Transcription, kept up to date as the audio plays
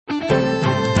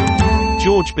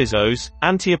George Bizos,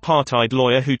 anti-apartheid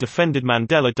lawyer who defended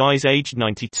Mandela, dies aged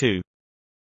 92.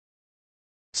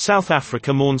 South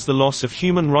Africa mourns the loss of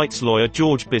human rights lawyer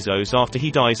George Bizos after he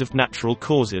dies of natural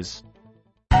causes.